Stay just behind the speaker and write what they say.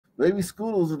Maybe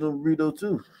Scoodles in the burrito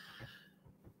too.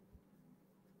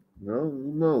 No,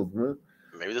 who knows, man?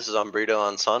 Maybe this is on Burrito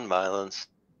on Sun Violence.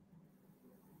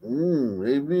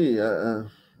 Maybe. I'm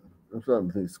trying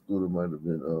to think. Scooter might have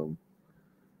been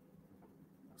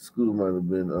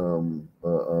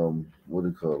what do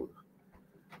you call it?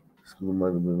 Scooter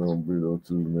might have been on burrito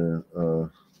too, man.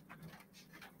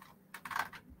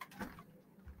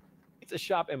 Pizza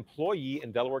shop employee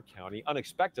in Delaware County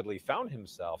unexpectedly found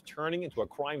himself turning into a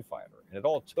crime fighter, and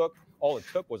all it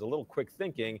took was a little quick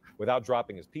thinking without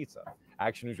dropping his pizza.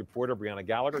 Action News reporter Brianna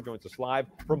Gallagher joins us live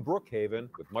from Brookhaven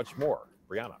with much more.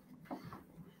 Brianna.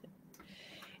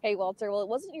 Hey, Walter. Well, it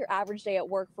wasn't your average day at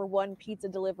work for one pizza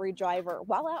delivery driver.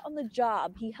 While out on the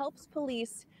job, he helps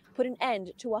police put an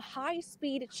end to a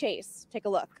high-speed chase. Take a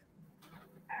look.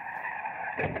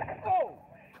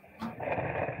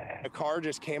 A car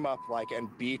just came up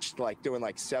and beached doing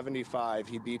 75.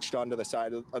 He beached onto the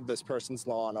side of this person's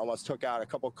lawn, almost took out a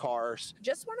couple cars.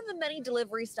 Just one of the many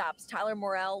delivery stops Tyler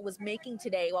Morrell was making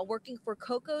today while working for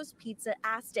Coco's Pizza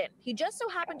Aston. He just so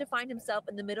happened to find himself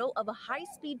in the middle of a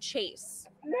high-speed chase.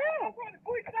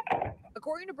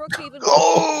 According to Brookhaven...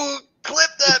 Oh, clip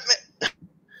that, man!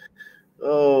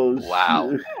 Oh,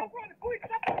 wow.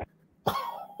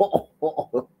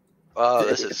 Oh,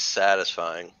 this is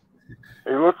satisfying.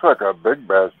 He looks like a big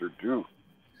bastard, too.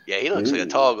 Yeah, he looks like a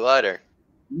tall glider.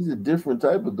 He's a different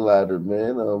type of glider,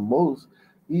 man.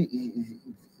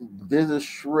 There's a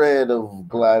shred of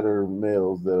glider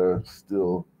males that are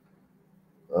still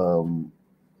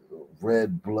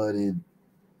red-blooded,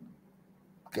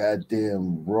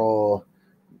 goddamn raw.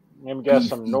 Maybe got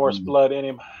some Norse blood in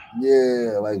him.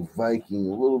 Yeah, like Viking,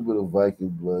 a little bit of Viking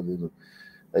blood in him.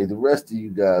 Like the rest of you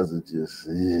guys are just,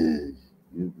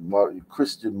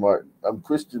 Christian Martin. I'm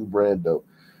Christian Brando.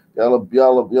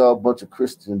 Y'all a bunch of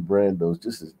Christian Brandos.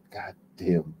 This is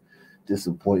goddamn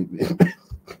disappointment.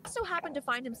 So happened to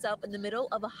find himself in the middle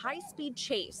of a high-speed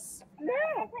chase.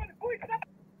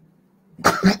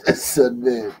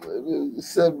 Sunman,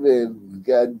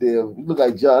 goddamn, you look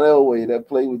like John Elway. That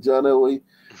play with John Elway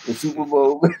in Super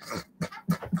Bowl.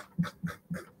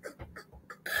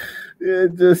 Yeah,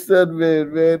 just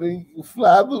Sunman, man.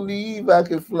 Fly, I believe I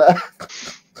can fly.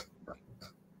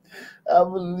 I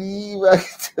believe I can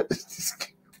touch this.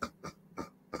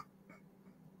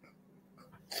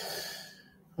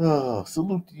 Oh,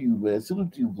 salute to you, man.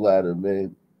 Salute to you, glider,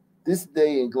 man. This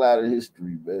day in glider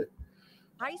history, man.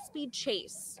 High-speed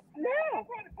chase.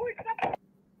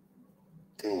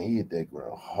 Damn, he hit that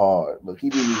ground hard. Look, he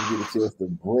didn't even get a chance to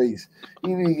brace.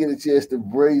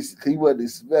 He wasn't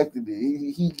expecting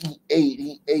it. He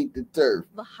ate the turf.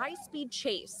 The high-speed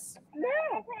chase.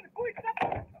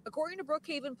 According to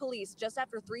Brookhaven police, just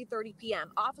after 3:30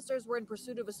 p.m., officers were in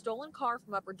pursuit of a stolen car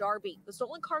from Upper Darby. The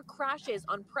stolen car crashes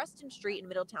on Preston Street in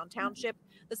Middletown Township.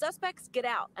 The suspects get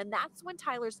out, and that's when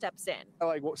Tyler steps in.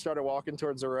 I started walking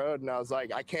towards the road, and I was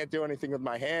like, I can't do anything with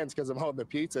my hands because I'm holding the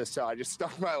pizza, so I just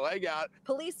stuck my leg out.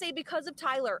 Police say because of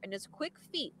Tyler and his quick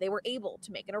feet, they were able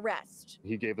to make an arrest.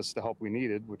 He gave us the help we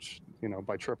needed, which,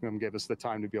 by tripping him, gave us the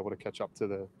time to be able to catch up to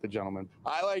the gentleman.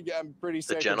 I'm pretty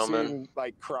sick of seeing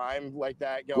crime like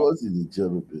that go. Of course he's a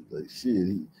gentleman. Like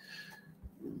shit.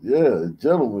 A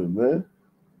gentleman, man.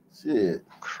 Shit.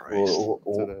 Christ.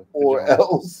 Or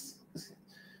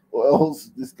else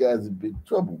this guy's in big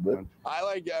trouble, man.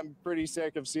 I'm pretty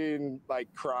sick of seeing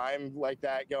crime like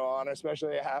that go on,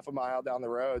 especially a half a mile down the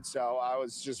road. So I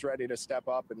was just ready to step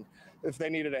up, and if they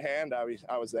needed a hand, I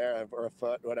was there, or a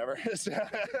foot, whatever.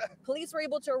 Police were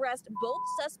able to arrest both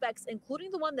suspects,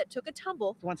 including the one that took a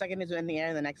tumble. 1 second he was in the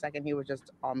air, the next second he was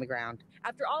just on the ground.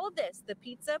 After all of this, the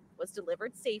pizza was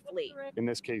delivered safely. In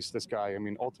this case, this guy,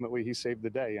 ultimately he saved the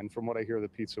day, and from what I hear, the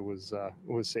pizza was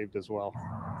saved as well.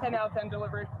 10 out of 10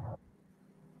 delivered.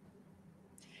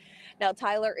 Now,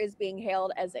 Tyler is being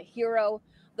hailed as a hero.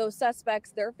 Those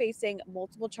suspects, they're facing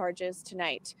multiple charges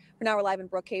tonight. For now, we're live in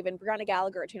Brookhaven. Brianna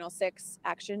Gallagher at Channel 6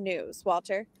 Action News.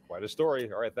 Walter? Quite a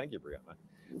story. All right, thank you, Brianna.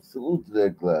 Salute to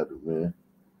that glider, man.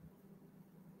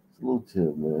 Salute to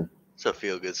him, man. It's a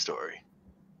feel-good story.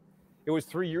 It was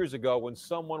 3 years ago when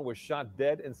someone was shot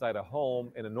dead inside a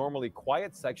home in a normally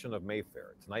quiet section of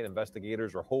Mayfair. Tonight,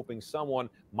 investigators are hoping someone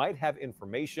might have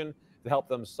information to help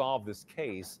them solve this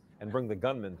case and bring the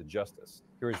gunman to justice.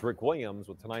 Here is Rick Williams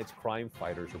with tonight's Crime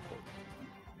Fighters Report.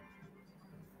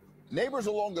 Neighbors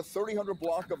along the 3000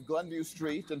 block of Glenview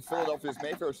Street in Philadelphia's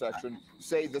Mayfair section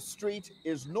say the street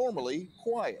is normally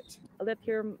quiet. I lived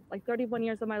here like 31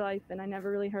 years of my life, and I never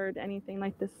really heard anything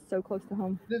like this so close to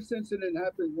home. This incident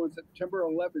happened on September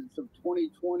 11th of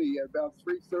 2020 at about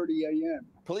 3:30 a.m.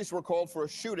 Police were called for a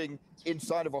shooting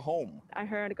inside of a home. I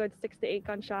heard a good 6 to 8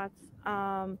 gunshots,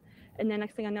 and then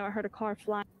next thing I know, I heard a car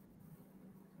flying.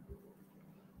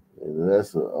 And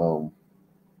that's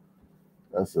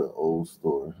an old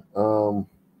story.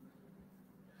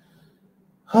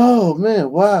 Oh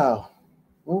man, wow.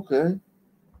 Okay.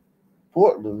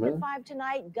 Portland, man. At 5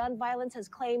 tonight, gun violence has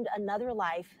claimed another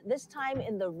life, this time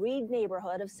in the Reed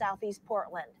neighborhood of Southeast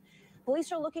Portland.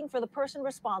 Police are looking for the person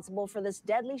responsible for this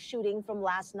deadly shooting from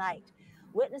last night.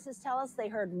 Witnesses tell us they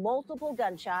heard multiple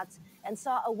gunshots and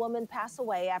saw a woman pass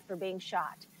away after being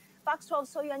shot. Fox 12's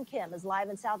So-Young Kim is live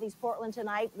in Southeast Portland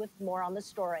tonight with more on the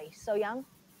story. So-Young?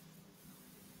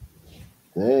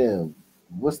 Damn.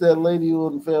 What's that lady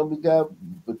on the Family Guy?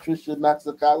 Patricia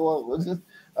Naxakawa? What's this?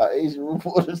 Asian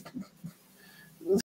reporters.